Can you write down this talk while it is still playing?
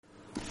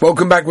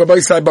Welcome back, Rabbi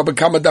Sai Bava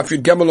Kamma Daf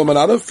Yud Gimel Omad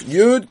Aleph.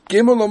 Yud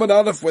Gimel Omad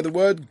Aleph, where the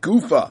word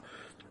Gufa.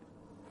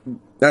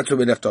 That's where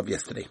we left off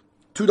yesterday.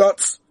 2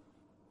 dots,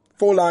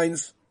 4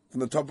 lines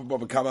from the top of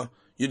Bava Kamma,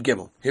 Yud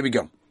Gimel. Here we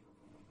go.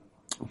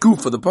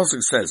 Gufa, the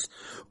pasuk says,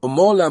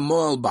 Umola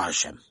Moel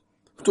Ba'Hashem.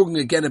 We're talking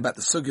again about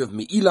the sugya of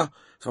Me'ilah.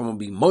 Someone will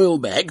be Moel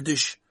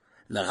Be'egdish.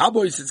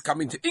 L'Rabois, it's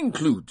coming to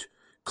include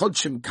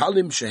Kodshim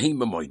Kalim Shehim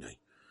B'Moinoi.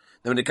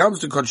 Now when it comes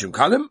to Kodshim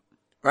Kalim,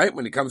 right,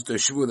 when it comes to a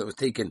shavua that was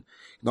taken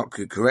not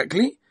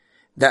correctly,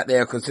 that they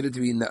are considered to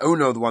be in the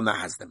owner of the one that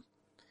has them.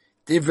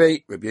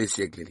 Divrei Rabbi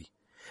Yossi Aglili.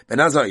 Ben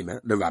Azar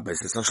Omer, le Rabbi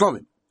says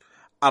Shalomim.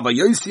 Abba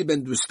Yossi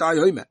ben Dustai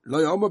Omer, lo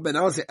Yomer ben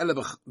Azar ele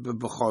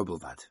b'chor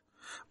bilvad.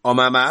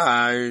 Omer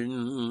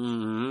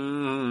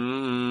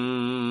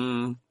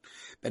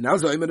Ben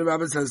Azar Omer, the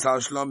Rabbi says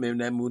Shalomim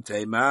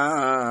nemutei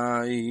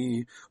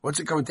mai. What's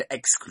it coming to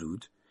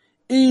exclude?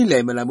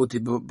 Ile melamuti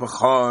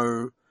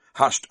b'chor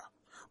hashta.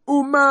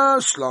 Uma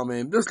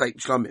Shlomim, just like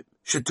Shlomim.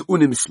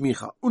 Shetunim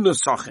smicha,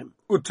 unasachim,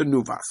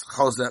 utanuvas,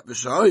 chazet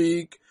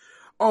v'shaik.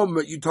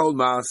 You told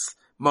Mas,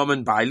 mom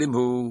and bailim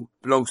who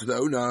belong to the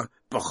owner,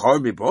 b'chor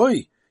mi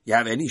boy. You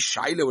have any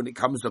shaila when it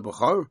comes to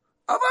b'chor?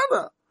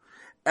 Avada.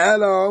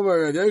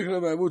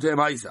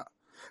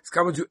 It's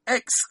coming to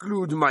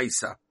exclude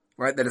maisa,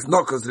 right? That is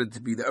not considered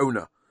to be the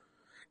owner.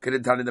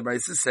 Kedentan in the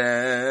Brisa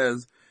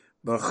says,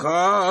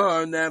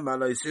 b'chor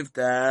ne'maloi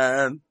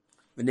siftan,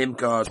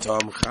 v'nimka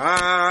tom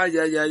chai,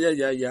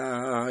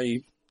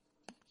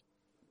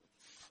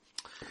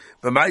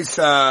 But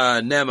Maisa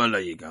Nema lo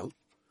yigal.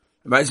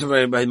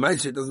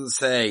 Maisa it doesn't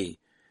say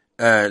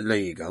lo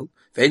yigal.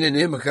 Ve'ena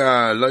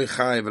nimka lo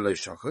chai v'lo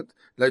shachot.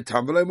 Lo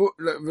tam v'lo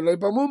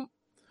bamum.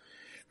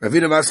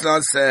 Ravina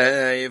Masla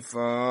say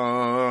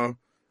for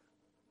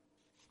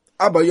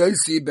Abba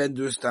Yossi ben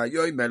Dusta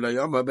yoy melo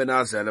yoma ben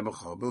Azel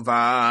lemachor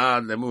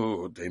b'vad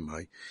lemut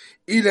emay.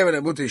 Ile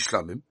lemut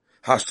ishlamim.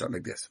 Hashta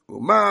like this.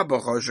 Uma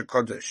b'chor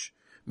shekodesh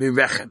mi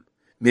rechem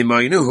mi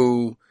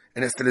moinuhu.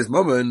 And it's still his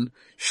moment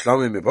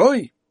shlamim mi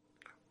boy.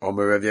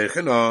 Omer Rav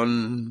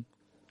Yechanan,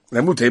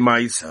 Lemutei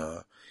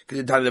Ma'isa. Because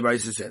the Tanya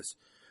Brisa says,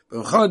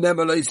 V'chad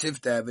nema lo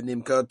yisifte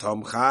v'nimka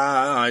tom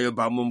chai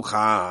v'bamum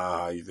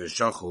chai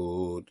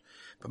v'shachut.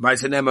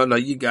 V'maisa nema lo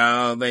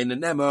yigal v'eina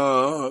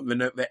nema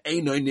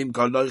v'einoi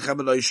nimka lo yicham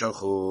v'lo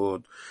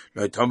yishachut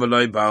lo tom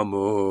v'lo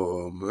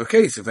yibamum.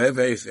 Okay, so very,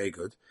 very, very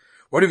good.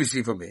 What do we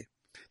see from here?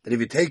 That if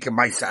you take a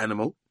Ma'isa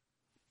animal,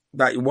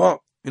 that you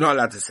what? You're not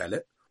allowed to sell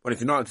it. But if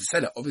you're not allowed to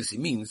sell it, obviously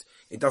means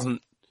it's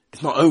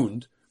not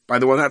owned by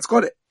the one that's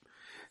got it.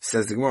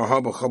 Says the Gemara,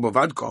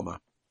 Bava Kamma.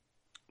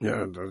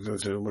 Yeah,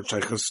 what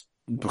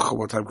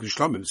time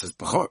Krishlamim says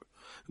Bachor.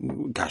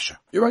 Kasha.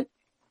 You're right.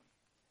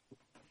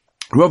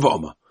 Rava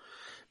Oma.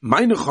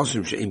 Meine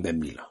chosim she'im ben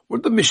mila.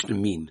 What does the Mishnah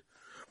mean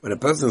when a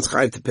person is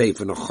chayav to pay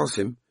for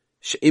nechosim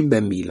she'im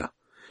ben mila?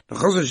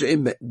 Nechosim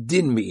she'im ben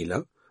din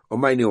mila. Or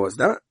meine was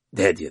that?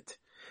 The hedyet.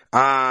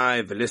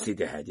 Velisli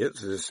the hedyet.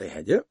 So just say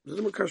hedyet. This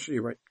is Kasha.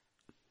 You're right.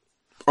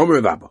 Omer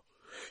Rabba.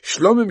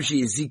 Shlomim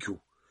she'iziku.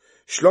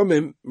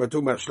 Shlomim, we're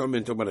talking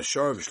about a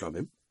shor of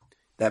Shlomim,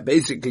 that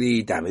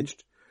basically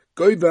damaged.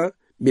 Goiva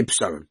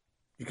mipsarim.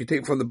 You can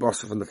take from the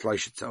boss or from the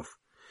flesh itself.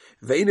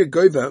 Ve'ina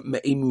goiva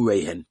me'imu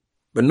rehen.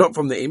 But not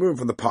from the imu,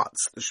 from the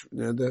parts,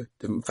 the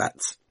different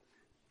fats.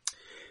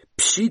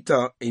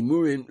 Pshita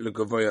emurim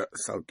legovoya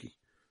salki.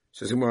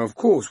 Says, well, of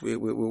course, we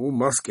all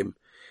muskim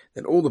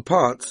that all the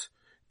parts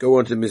go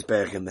onto the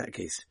mizbeach in that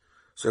case.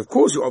 So of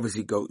course you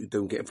obviously you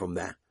don't get it from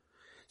there.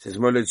 Says,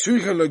 Rabbi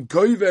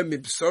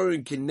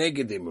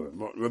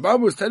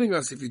was telling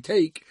us if you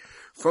take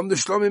from the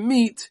shlomim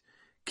meat,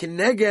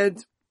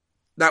 kineged,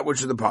 that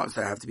which are the parts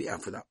that have to be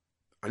out for that.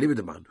 I leave it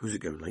to man. Who's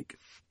it going like?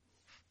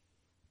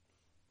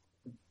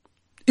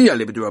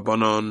 If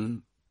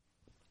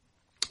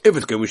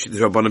it's going with the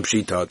Rabbanon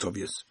Pshita, it's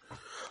obvious.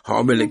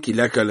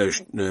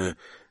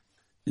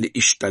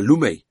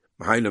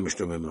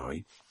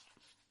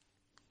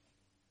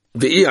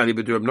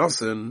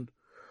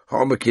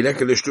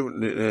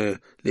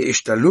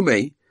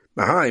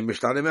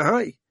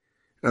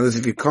 In other words,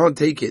 if you can't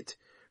take it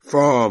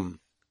from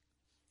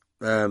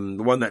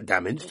the one that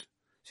damaged,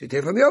 so you take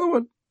it from the other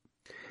one.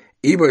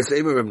 Either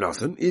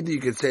you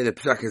could say the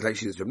psak is like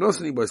she's Reb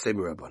Nosson, either say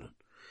Rabbanon.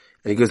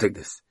 And he goes like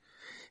this.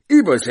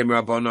 Either say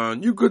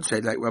Rabbanon, you could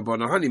say like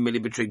Rabbanon, honey, mili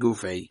betray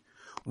gufei.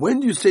 When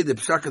do you say the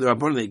psak of the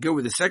Rabbanon, they go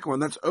with the second one,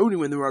 that's only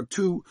when there are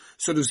two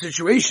sort of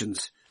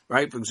situations,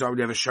 right? For example,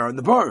 you have a shar in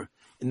the bar.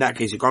 In that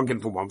case, you can't get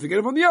it from one, forget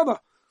it from the other.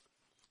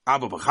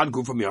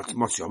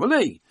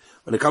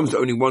 When it comes to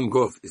only one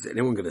guf, is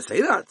anyone going to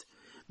say that?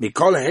 In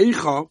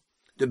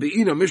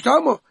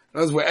other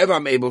words, wherever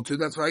I'm able to,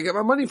 that's where I get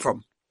my money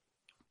from.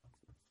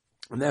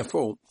 And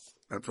therefore,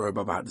 that's where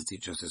Baba had to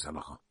teach us this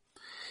halacha.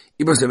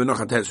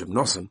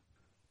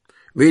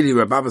 Really,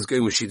 Rabbi was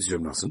going with Shittas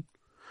Reb Nosson.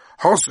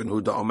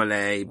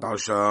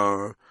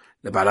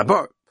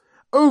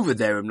 Over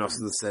there, Reb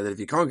Nosson said that if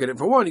you can't get it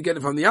from one, you get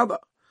it from the other.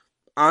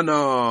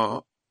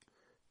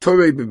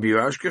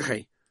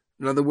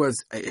 In other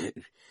words,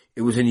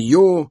 it was in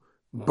your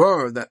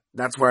bar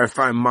that's where I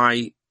find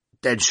my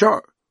dead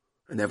shar.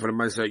 and therefore the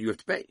Maisa you have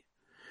to pay.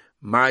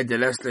 My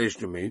delesleish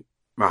to me,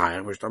 my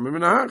which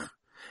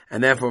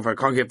and therefore if I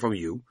can't get from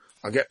you,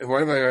 I'll get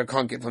whatever I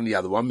can't get from the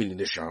other one, meaning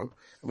the show,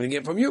 I'm going to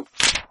get from you.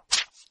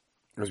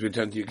 As we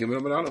turn to you, give me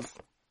an olive.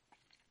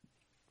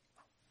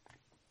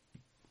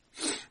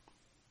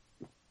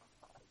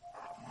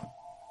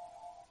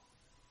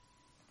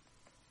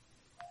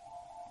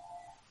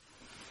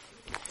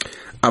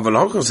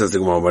 Avalachon says the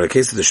Gemara, by the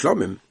case of the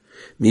Shlomim,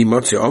 mi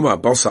motzi oma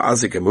bossa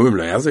azik emurim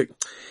le'azik.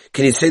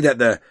 Can you say that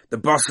the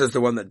boss is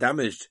the one that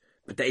damaged,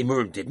 but the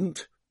emurim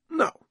didn't?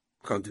 No,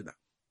 can't do that.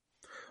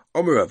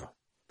 Omereva,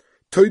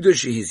 toida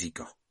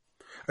shehizika.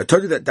 I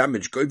told you that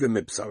damage goiva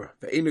mibsara,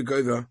 ve'enu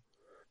goiva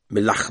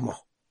milachma.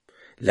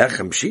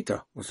 Lechem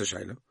pshita. What's the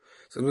shayla?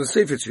 So I'm going to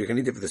say it so you can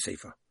eat it for the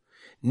sefer.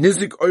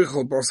 Nizik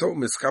oichel bossa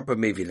miskapa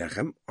mevi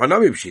lechem.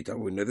 Anami pshita.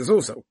 We know this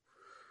also.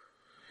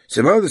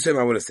 So the same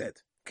I would have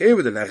said. Came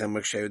with the lechem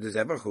makshev the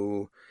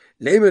zevachu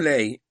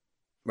lemelei.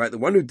 Right, the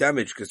one who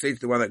damaged, because it's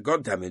the one that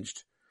got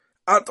damaged.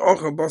 At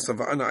ochel bossa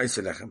va'ana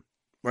eisa lechem.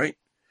 Right?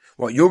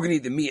 What, you're going to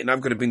eat the meat and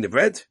I'm going to bring the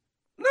bread?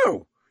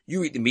 No.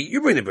 You eat the meat,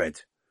 you bring the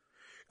bread.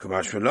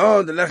 Kamash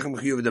v'lo the lechem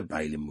chiyuv the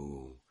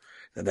bailimu.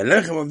 Now the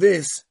lechem of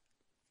this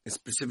is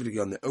specifically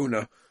on the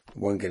owner, the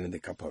one getting the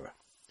kapara.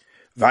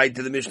 Right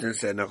to the Mishnah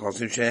said,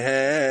 Nachosim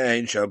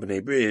shehein shal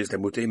b'nei bris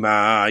lemutei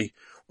mai.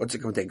 What's it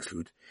going to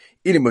exclude?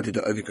 Inimutei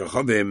to ovik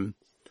achavim.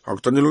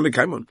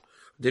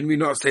 Didn't we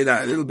not say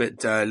that a little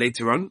bit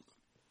later on?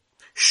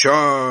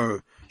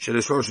 Shor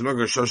sheleshor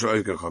shaloga shor shal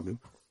ovik achavim.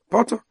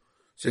 Potter.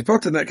 Says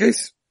Potter in that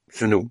case.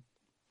 So no.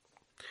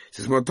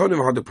 Says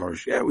Motonim had the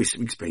parish. Yeah, we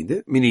explained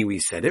it. Meaning we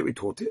said it, we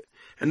taught it,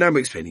 and now we're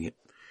explaining it.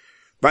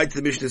 Right to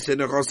the Mishnah said,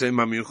 Nachosim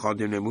mamim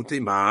chadim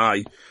lemutei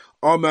mai.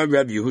 Omar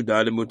Reb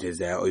Yehuda lemutei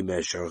zeh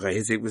oimer shor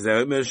chezik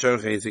v'zeh oimer shor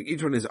chezik.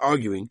 Each one is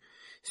arguing,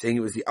 saying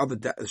it was the other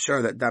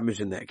shor that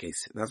damaged in that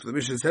case. And that's what the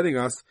Mishnah is telling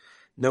us.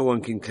 No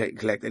one can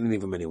collect anything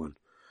from anyone.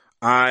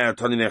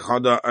 Tani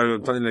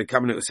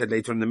Cabinet said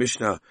later in the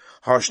Mishnah,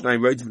 let's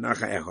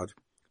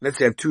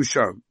say I have two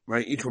shor,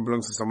 right? Each one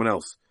belongs to someone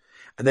else.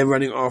 And they're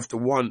running after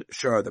one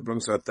shor that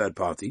belongs to a third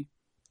party.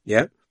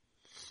 Yeah?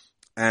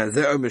 And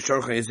they're omer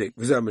shor chezik,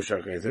 v'zeh omer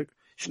shor chezik.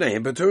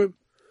 Shneim b'turim.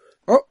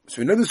 Oh,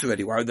 so we know this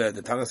already. Why the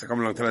Tanas come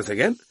along tell us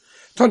again?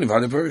 Tani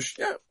Vadapurush.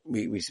 Yeah,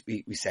 we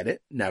said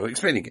it. Now we're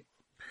explaining it.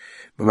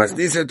 But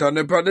Masnisa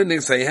Tani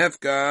Padanik say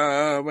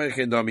Hefka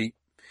Wechidami.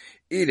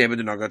 He never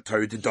did not got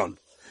Torah to Don.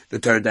 The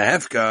Torah to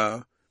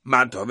Hefka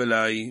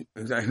Matovilai.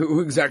 Who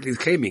exactly is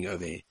claiming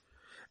over here?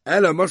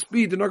 Ella must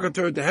be the Naga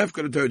Torah to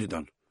Hefka the Torah to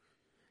Don.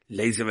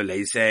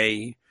 Lazy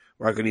say.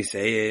 Why can he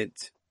say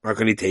it? Why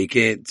can he take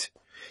it?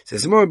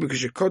 Says more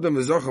because you called them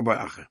a Zocha by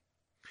Acha.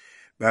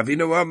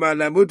 Ravino Wama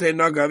Lamute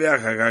Nagav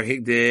Yachar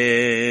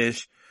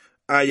Higdish.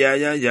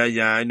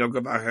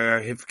 Nagav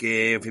Achar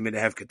Hifke, if he made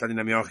a Hefke, Tanya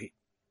Namiochi.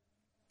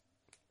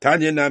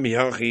 Tanya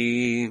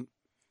Namiochi.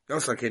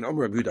 Just like in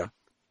Omer Buddha.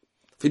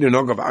 If you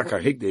Nagav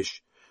Achar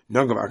Higdish,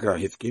 Nagav Achar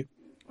Hifke,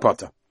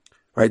 Potter.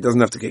 Right, doesn't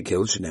have to get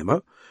killed,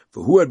 Shenema.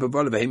 For who had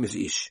Bavala Behemis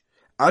Ish?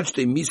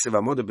 Ajte Misav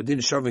Amoda, but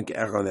didn't shove in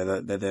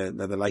Ke'eron,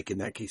 they're like in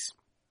that case.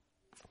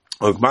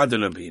 Or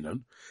Gmadin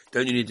Apinan.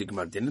 Don't you need to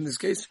Gmadin in this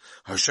case?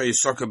 Hashay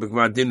Soka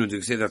B'Gmadin,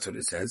 to say that's what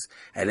it says.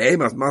 And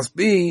Eimas must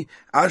be,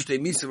 Ashte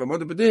Misav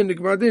Amoda Bedin,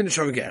 Gmadin,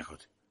 Shavik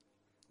Echot.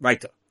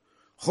 Weiter.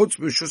 Chutz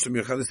B'Shusam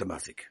Yechadis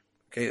Amasik.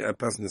 Okay, a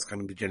person is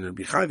going to be generally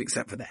B'Chayiv,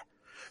 except for that.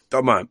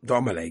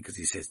 Domalei, because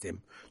he says to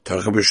him,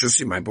 Torcha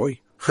B'Shusim, my boy.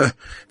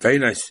 Very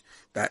nice.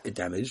 That it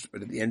damaged,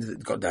 but at the end of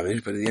it got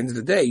damaged, but at the end of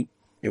the day,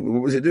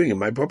 what was it doing in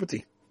my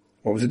property?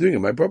 What was it doing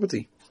in my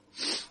property?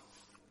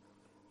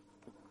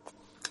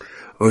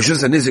 If you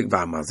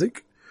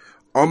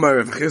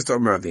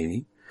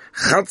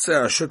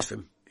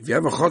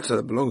have a chotzer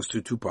that belongs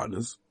to two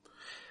partners,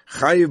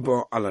 what's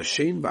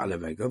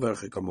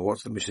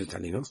the mission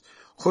telling us?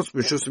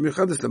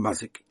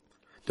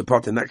 The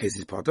part in that case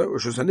is potter.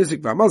 That's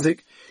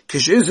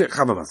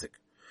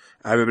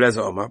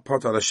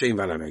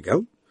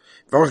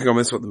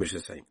what the mission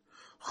is saying.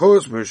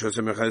 Comes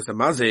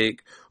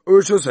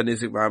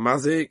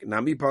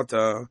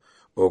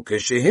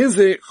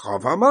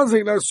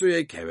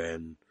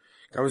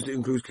to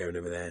include Kevin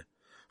over there.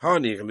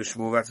 Hani and the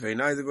Shmuel, that's very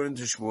nice. They're going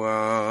to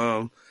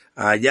Shmuel.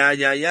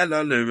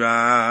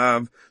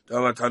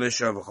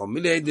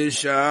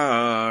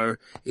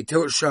 He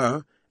told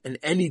Shah, and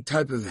any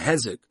type of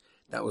hezek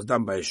that was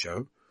done by a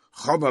Shah,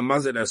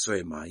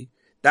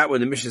 that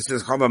when the mission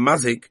says Chava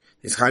Mazik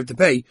is chayv to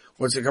pay,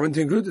 what's it coming to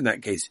include in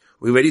that case?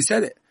 We already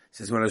said it. It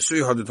says when I saw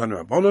you had the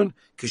Tanu Rabbanon,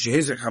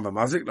 Kishehezek Chava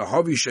Mazik,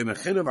 Lahavi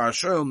Shemechinav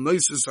Ashel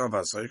Noisus of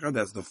Asaycha.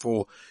 That's the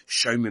four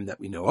shomim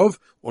that we know of.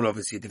 One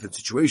obviously a different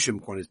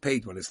situation. One is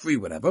paid, one is free,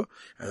 whatever.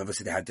 And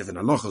obviously they had different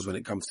halachas when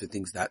it comes to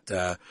things that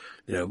got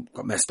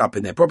messed up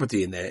in their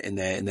property, in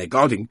their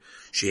guarding.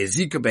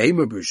 Shehezika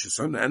Behema B'Rishus,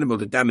 an animal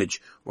to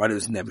damage while it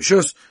was in their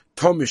B'Rishus.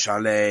 Tom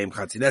Mishalem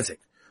Chatzilezek.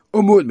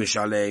 Umud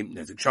Mishalem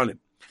Nezek Shalim.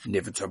 But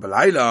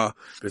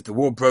if the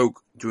war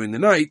broke during the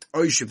night,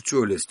 Oishiv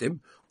Chur listim,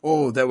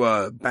 or there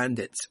were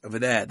bandits over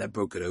there that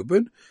broke it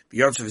open, the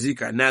Yotzav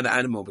Zika, and now the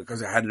animal,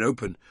 because it had it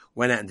open,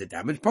 went out into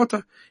damage,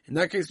 potter. In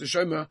that case, the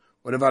Shomer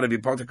would have had to be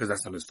potter because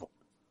that's not his fault.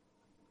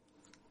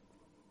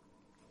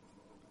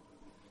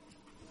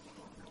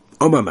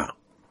 Omama.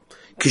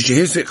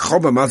 Kishihisik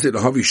choba mazit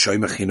lahavi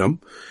shomer chinam,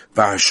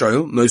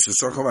 v'hashoyel noisa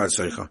socha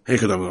v'hasoicha.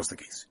 Hechadom was the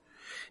case.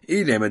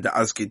 Ilema the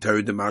aski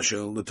told the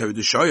marshal, the told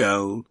the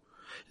shoyel.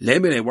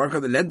 Lemene work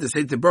on the land to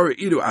say to borrow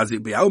ilu azik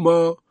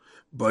bialma,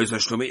 boys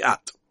ashlumi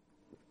at.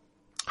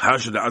 How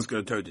should the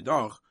asker told the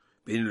dog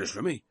be in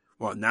the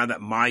Well, now that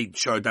my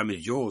show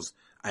damaged yours,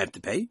 I have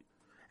to pay.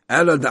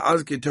 Ella the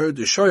aski told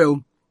the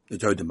shoyel, the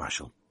told the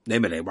marshal.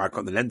 Lemene work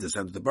on the land to say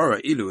to the borrow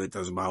ilu it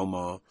doesn't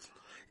bialma.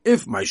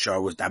 If my show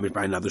was damaged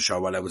by another show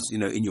while I was,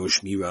 in your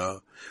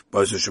shmira,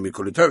 boys ashlumi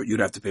called it,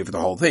 you'd have to pay for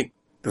the whole thing.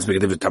 Doesn't make a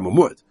difference tam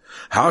wood.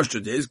 How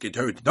should this get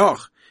told the dog?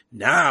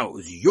 Now it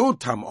was your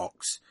tam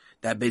ox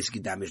that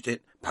basically damaged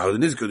it.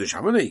 Palgan is good as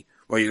Shamani.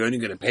 Well, you're only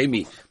going to pay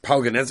me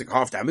Palganezik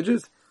half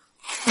damages?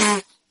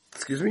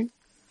 Excuse me?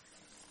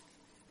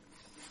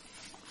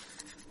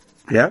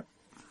 Yeah?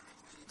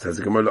 Says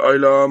the Gemara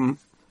Oilam.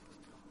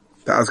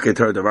 The Aske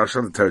Torah, the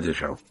Rashal, the Torah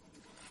show.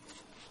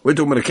 We're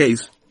talking about a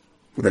case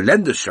with a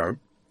lender's show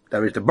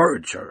damaged the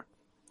borrowed show.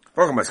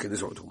 This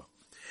is what we're talking about.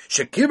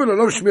 Shekibel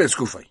Alov Shmir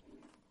Skufay.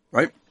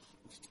 Right?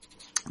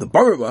 The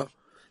borrower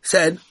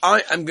said,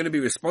 I am going to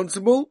be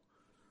responsible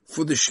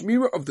for the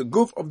shmira of the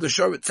guf of the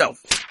show itself.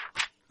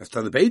 Let's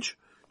turn the page.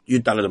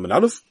 Yud Daled Amud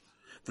Aleph.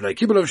 But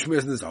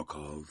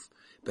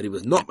he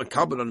was not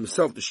makabel on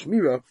himself the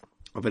shmira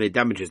of any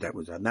damages that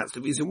was done. And that's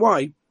the reason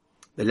why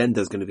the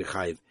lender is going to be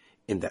chayiv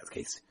in that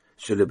case.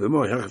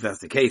 If that's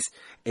the case,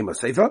 Ema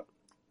Sefer.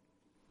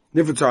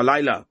 Nifutzah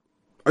Laila.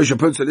 Osha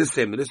puts on this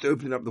thing, this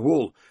opening up the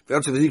wall. The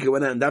answer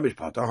went out and damaged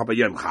part.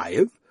 Habayom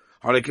chayiv.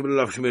 Why is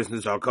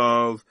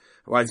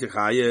he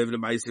chayiv? The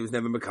Maisi was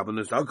never makabel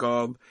on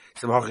Zakov.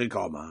 Some Bava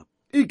Kamma.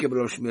 He gave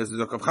Rav Shmuel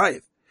Zakov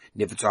chayiv.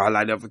 If it's a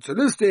highlight for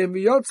Tzelistim,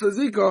 Yotza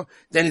Zika,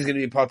 then he's going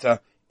to be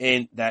potter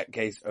in that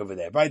case over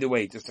there. By the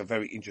way, just a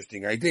very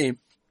interesting idea.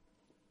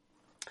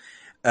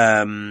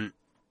 I don't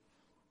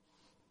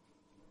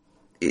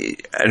know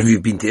if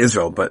you've been to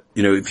Israel, but,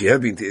 if you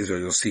have been to Israel,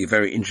 you'll see a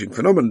very interesting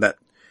phenomenon that,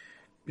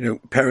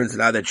 parents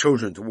allow their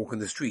children to walk in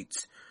the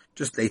streets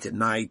just late at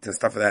night and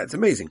stuff like that. It's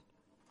amazing.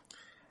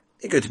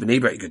 You go to Bnei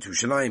Brak, you go to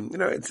Yerushalayim,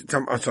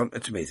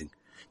 it's amazing.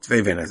 It's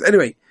very, very nice.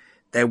 Anyway,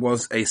 there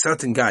was a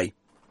certain guy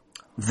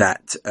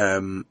that,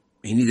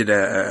 he needed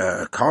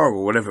a car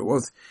or whatever it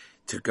was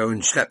to go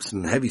and schlep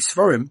some heavy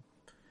sforim,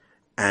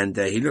 and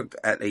he looked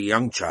at a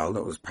young child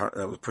that was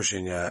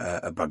pushing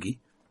a buggy,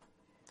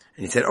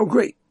 and he said, "Oh,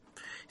 great."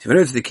 So he went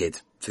over to the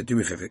kid, said, "Do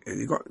me a favor,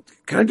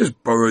 can I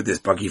just borrow this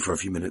buggy for a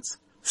few minutes?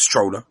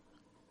 Stroller."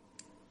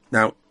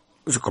 Now, it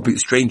was a complete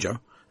stranger.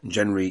 And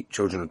generally,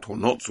 children are taught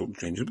not to talk to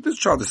strangers, but this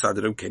child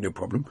decided, okay, no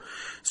problem.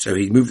 So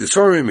he moved the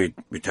sforim, he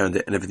returned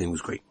it, and everything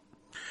was great.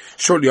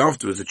 Shortly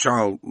afterwards, the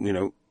child,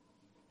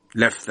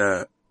 left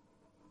the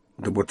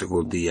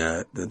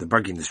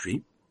buggy in the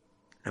street,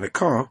 and a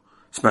car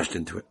smashed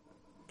into it.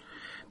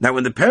 Now,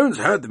 when the parents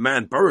heard the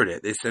man borrowed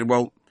it, they said,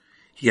 well,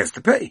 he has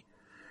to pay,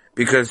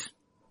 because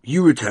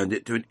you returned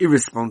it to an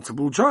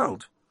irresponsible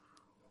child.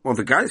 Well,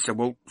 the guy said,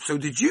 well, so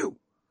did you.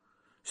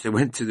 So they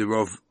went to the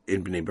Rav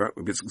in Bnei Brak,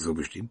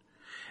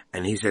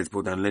 and he said,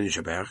 "Put down Len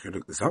Shaberach." I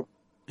looked this up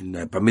in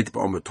Bamid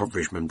Ba'omer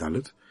Tovrish Mem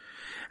Dalet,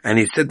 and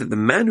he said that the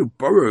man who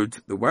borrowed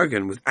the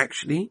wagon was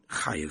actually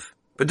chayiv,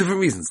 for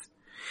different reasons.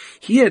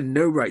 He had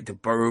no right to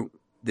borrow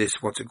this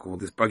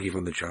buggy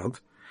from the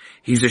child.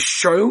 He's a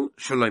shoyl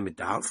shalom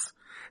midas.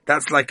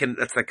 That's like a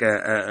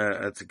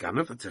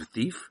ganav, it's a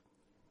thief,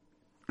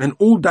 and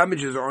all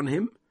damages are on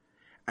him,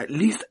 at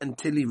least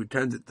until he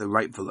returns it to the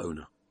rightful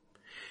owner.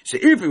 So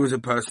if it was a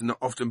person that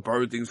often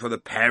borrowed things for the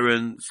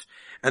parents,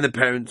 and the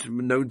parents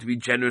were known to be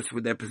generous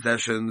with their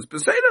possessions,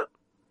 but they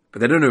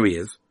don't know who he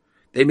is.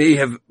 They may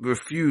have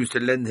refused to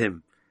lend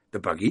him the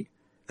buggy,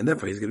 and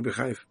therefore he's going to be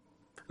chayiv.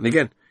 And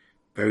again,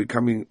 very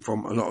coming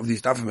from a lot of these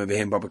stuff from over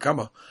here in Bava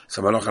Kamma,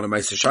 some halach and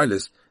ma'aser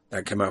shilas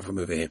that came out from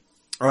over here.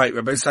 Alright,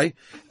 Rabbi say,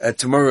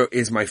 tomorrow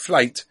is my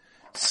flight,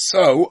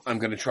 so I'm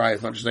going to try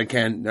as much as I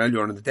can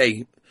earlier on in the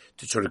day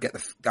to try to get the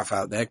stuff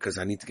out there, because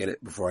I need to get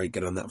it before I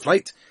get on that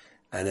flight.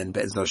 And then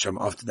Be'ez Hashem,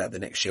 after that, the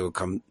next year will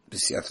come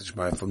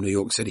from New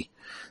York City.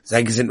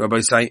 Thank you, Rabbi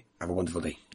Say. Have a wonderful day.